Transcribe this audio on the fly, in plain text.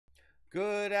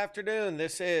Good afternoon.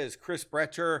 This is Chris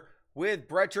Brecher with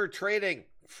Brecher Trading.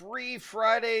 Free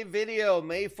Friday video,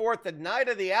 May 4th, the night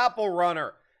of the Apple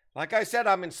Runner. Like I said,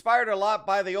 I'm inspired a lot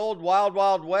by the old Wild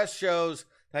Wild West shows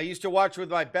that I used to watch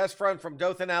with my best friend from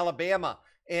Dothan, Alabama.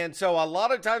 And so a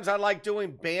lot of times I like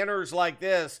doing banners like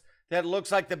this that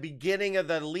looks like the beginning of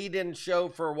the lead-in show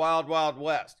for Wild Wild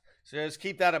West. So just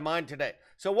keep that in mind today.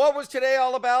 So what was today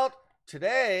all about?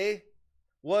 Today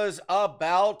was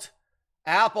about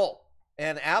Apple.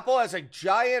 And Apple has a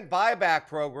giant buyback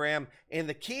program, and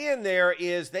the key in there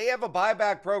is they have a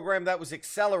buyback program that was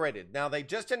accelerated. Now, they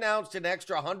just announced an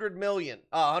extra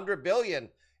 $100 billion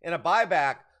in a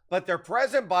buyback, but their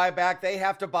present buyback, they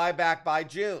have to buy back by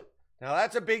June. Now,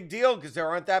 that's a big deal because there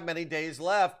aren't that many days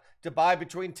left to buy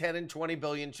between 10 and 20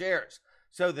 billion shares.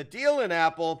 So the deal in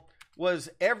Apple was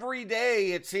every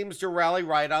day it seems to rally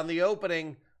right on the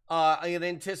opening in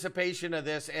anticipation of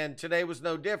this, and today was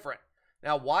no different.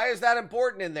 Now, why is that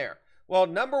important in there? Well,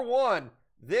 number one,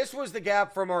 this was the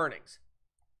gap from earnings.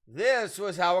 This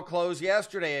was how it closed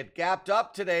yesterday. It gapped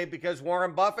up today because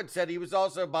Warren Buffett said he was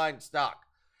also buying stock.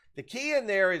 The key in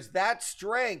there is that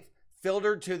strength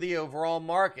filtered to the overall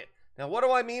market. Now, what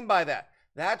do I mean by that?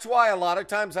 That's why a lot of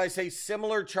times I say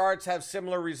similar charts have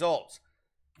similar results.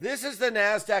 This is the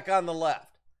NASDAQ on the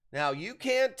left. Now, you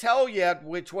can't tell yet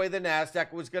which way the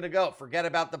NASDAQ was going to go. Forget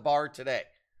about the bar today.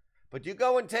 But you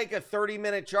go and take a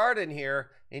 30-minute chart in here,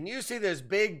 and you see this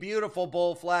big, beautiful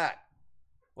bull flag.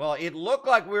 Well, it looked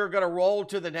like we were going to roll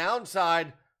to the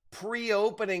downside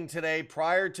pre-opening today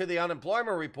prior to the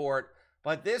unemployment report,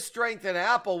 but this strength in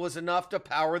Apple was enough to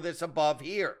power this above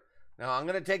here. Now, I'm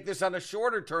going to take this on a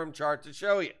shorter-term chart to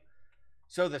show you.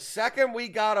 So the second we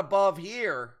got above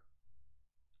here,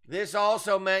 this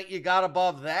also meant you got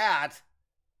above that,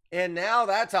 and now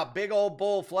that's a big old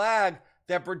bull flag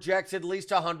that projects at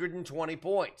least 120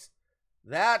 points.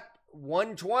 That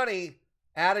 120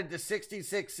 added to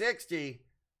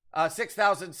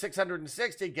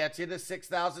 6,660 gets you to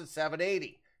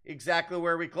 6,780, exactly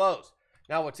where we closed.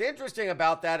 Now, what's interesting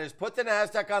about that is put the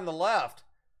NASDAQ on the left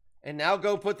and now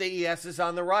go put the ESs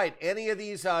on the right. Any of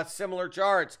these similar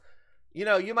charts, you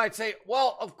know, you might say,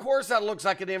 well, of course that looks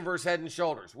like an inverse head and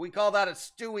shoulders. We call that a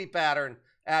Stewie pattern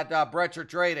at Brecher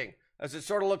Trading, as it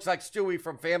sort of looks like Stewie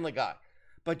from Family Guy.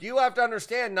 But you have to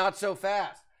understand, not so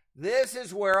fast. This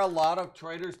is where a lot of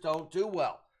traders don't do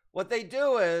well. What they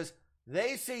do is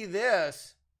they see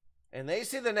this and they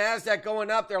see the NASDAQ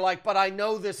going up. They're like, but I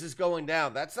know this is going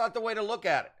down. That's not the way to look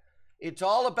at it. It's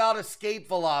all about escape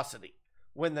velocity.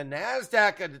 When the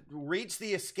NASDAQ had reached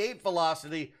the escape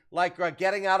velocity, like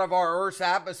getting out of our Earth's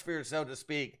atmosphere, so to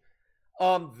speak,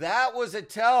 that was a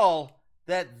tell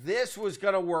that this was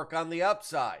going to work on the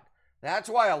upside. That's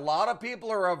why a lot of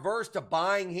people are averse to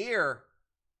buying here.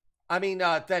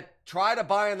 That try to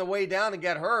buy on the way down and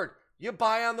get hurt. You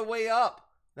buy on the way up.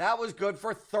 That was good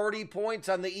for 30 points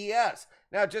on the ES.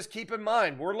 Now, just keep in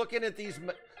mind, we're looking at these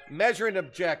measuring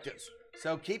objectives.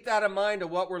 So keep that in mind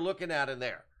of what we're looking at in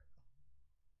there.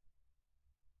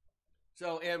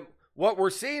 So, and what we're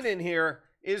seeing in here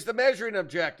is the measuring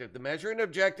objective. The measuring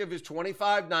objective is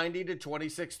 25.90 to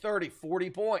 26.30, 40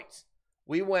 points.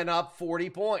 We went up 40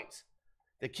 points.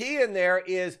 The key in there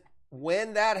is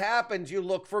when that happens, you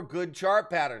look for good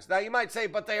chart patterns. Now, you might say,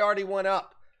 but they already went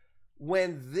up.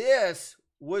 When this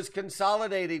was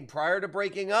consolidating prior to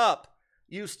breaking up,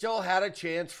 you still had a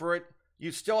chance for it.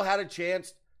 You still had a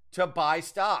chance to buy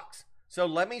stocks. So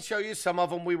let me show you some of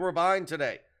them we were buying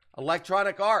today.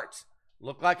 Electronic Arts.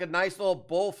 Looked like a nice little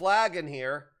bull flag in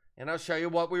here, and I'll show you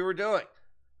what we were doing.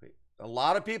 A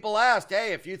lot of people asked,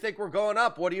 hey, if you think we're going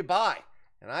up, what do you buy?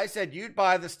 And I said, you'd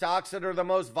buy the stocks that are the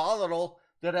most volatile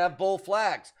that have bull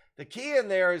flags. The key in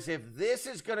there is if this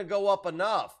is going to go up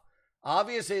enough,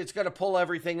 obviously it's going to pull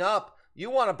everything up.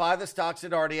 You want to buy the stocks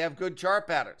that already have good chart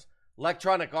patterns.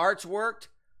 Electronic Arts worked.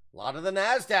 A lot of the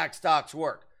NASDAQ stocks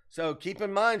worked. So keep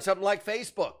in mind something like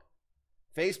Facebook.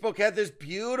 Facebook had this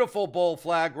beautiful bull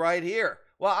flag right here.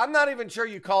 Well, I'm not even sure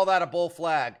you call that a bull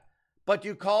flag, but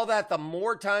you call that the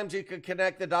more times you can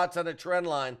connect the dots on a trend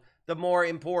line, the more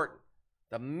important.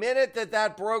 The minute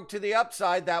that broke to the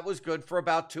upside, that was good for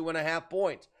about 2.5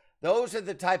 points. Those are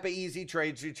the type of easy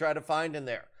trades you try to find in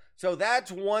there. So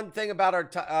that's one thing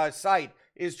about our site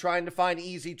is trying to find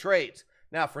easy trades.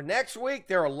 Now, for next week,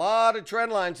 there are a lot of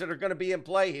trend lines that are going to be in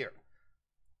play here.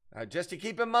 Just to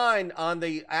keep in mind, on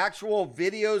the actual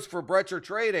videos for Brecher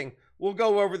Trading, we'll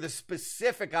go over the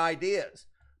specific ideas.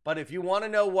 But if you want to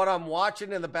know what I'm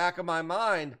watching in the back of my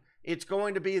mind, it's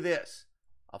going to be this.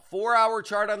 A 4-hour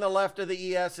chart on the left of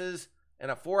the ESs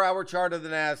and a 4-hour chart of the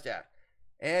NASDAQ.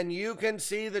 And you can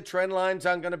see the trend lines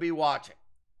I'm going to be watching.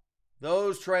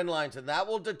 those trend lines, and that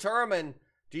will determine,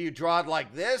 do you draw it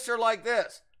like this or like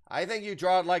this? I think you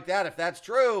draw it like that. If that's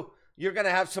true, you're going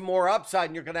to have some more upside,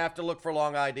 and you're going to have to look for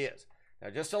long ideas. Now,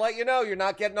 just to let you know, you're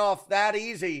not getting off that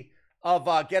easy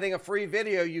of getting a free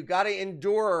video. You got to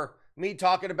endure me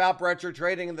talking about Brecher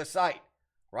trading in the site.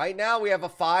 Right now, we have a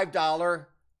 $5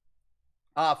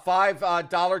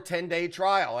 10-day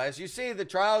trial. As you see, the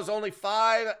trial is only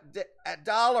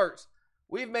 $5.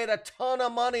 We've made a ton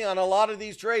of money on a lot of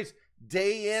these trades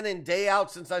day in and day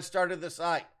out since I started the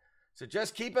site. So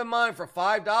just keep in mind, for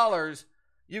 $5,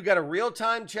 you get a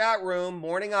real-time chat room,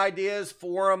 morning ideas,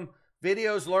 forum,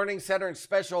 videos, learning center, and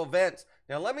special events.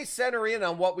 Now, let me center in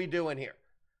on what we do in here.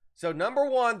 So number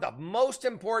one, the most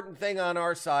important thing on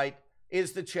our site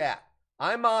is the chat.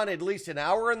 I'm on at least an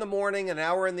hour in the morning, an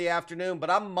hour in the afternoon,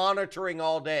 but I'm monitoring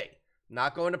all day.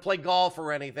 Not going to play golf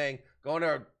or anything, going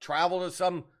to travel to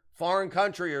some foreign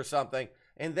country or something.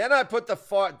 And then I put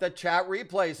the chat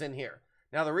replays in here.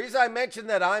 Now, the reason I mentioned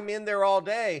that I'm in there all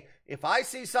day, if I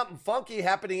see something funky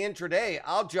happening intraday,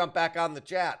 I'll jump back on the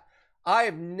chat. I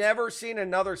have never seen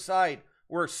another site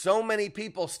where so many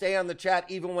people stay on the chat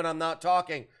even when I'm not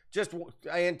talking, just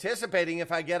anticipating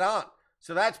if I get on.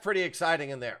 So that's pretty exciting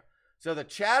in there. So the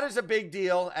chat is a big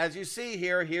deal. As you see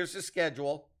here, here's the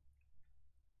schedule.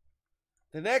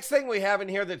 The next thing we have in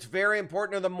here that's very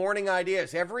important are the morning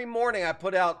ideas. Every morning I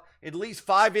put out at least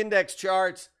 5 index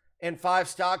charts and 5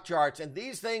 stock charts, and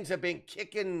these things have been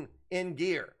kicking in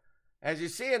gear. As you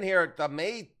see in here, the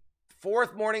May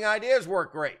 4th morning ideas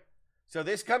work great. So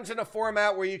this comes in a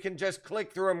format where you can just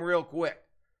click through them real quick.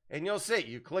 And you'll see,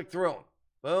 you click through them.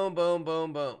 Boom, boom,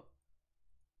 boom, boom.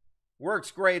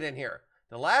 Works great in here.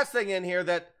 The last thing in here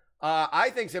that I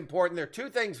think is important, there are 2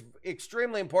 things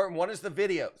extremely important. One is the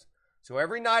videos. So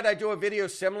every night I do a video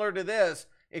similar to this,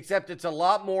 except it's a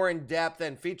lot more in depth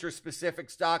and features specific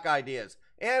stock ideas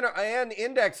and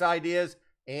index ideas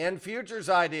and futures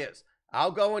ideas.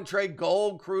 I'll go and trade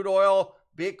gold, crude oil,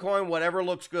 Bitcoin, whatever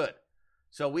looks good.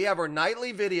 So we have our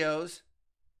nightly videos,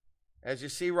 as you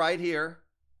see right here.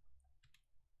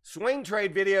 Swing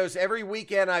trade videos, every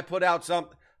weekend I put out some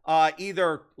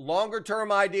either longer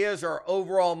term ideas or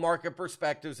overall market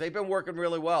perspectives. They've been working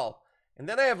really well. And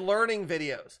then I have learning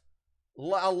videos.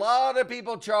 A lot of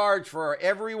people charge for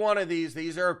every one of these.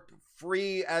 These are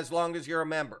free as long as you're a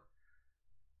member.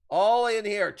 All in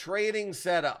here, trading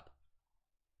setup,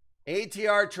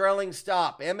 ATR trailing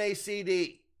stop,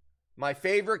 MACD, my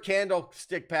favorite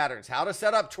candlestick patterns, how to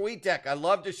set up TweetDeck. I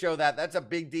love to show that. That's a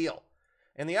big deal.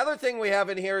 And the other thing we have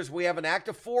in here is we have an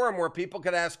active forum where people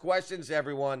can ask questions to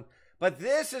everyone. But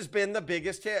this has been the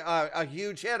biggest hit, a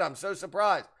huge hit. I'm so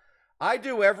surprised. I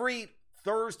do every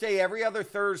other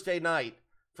Thursday night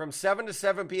from 7 to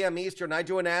 7 p.m. Eastern, I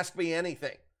do an Ask Me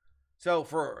Anything. So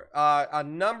for a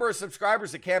number of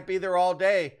subscribers that can't be there all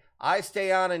day, I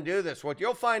stay on and do this. What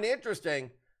you'll find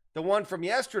interesting, the one from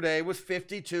yesterday was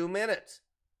 52 minutes.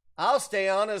 I'll stay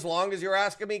on as long as you're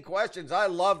asking me questions. I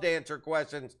love to answer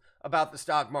questions about the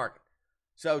stock market.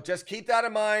 So just keep that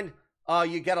in mind.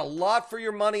 You get a lot for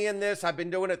your money in this. I've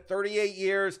been doing it 38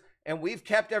 years, and we've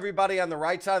kept everybody on the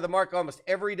right side of the market almost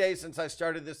every day since I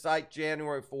started this site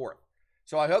January 4th.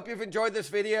 So I hope you've enjoyed this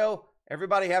video.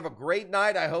 Everybody have a great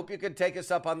night. I hope you can take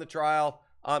us up on the trial.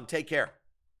 Take care.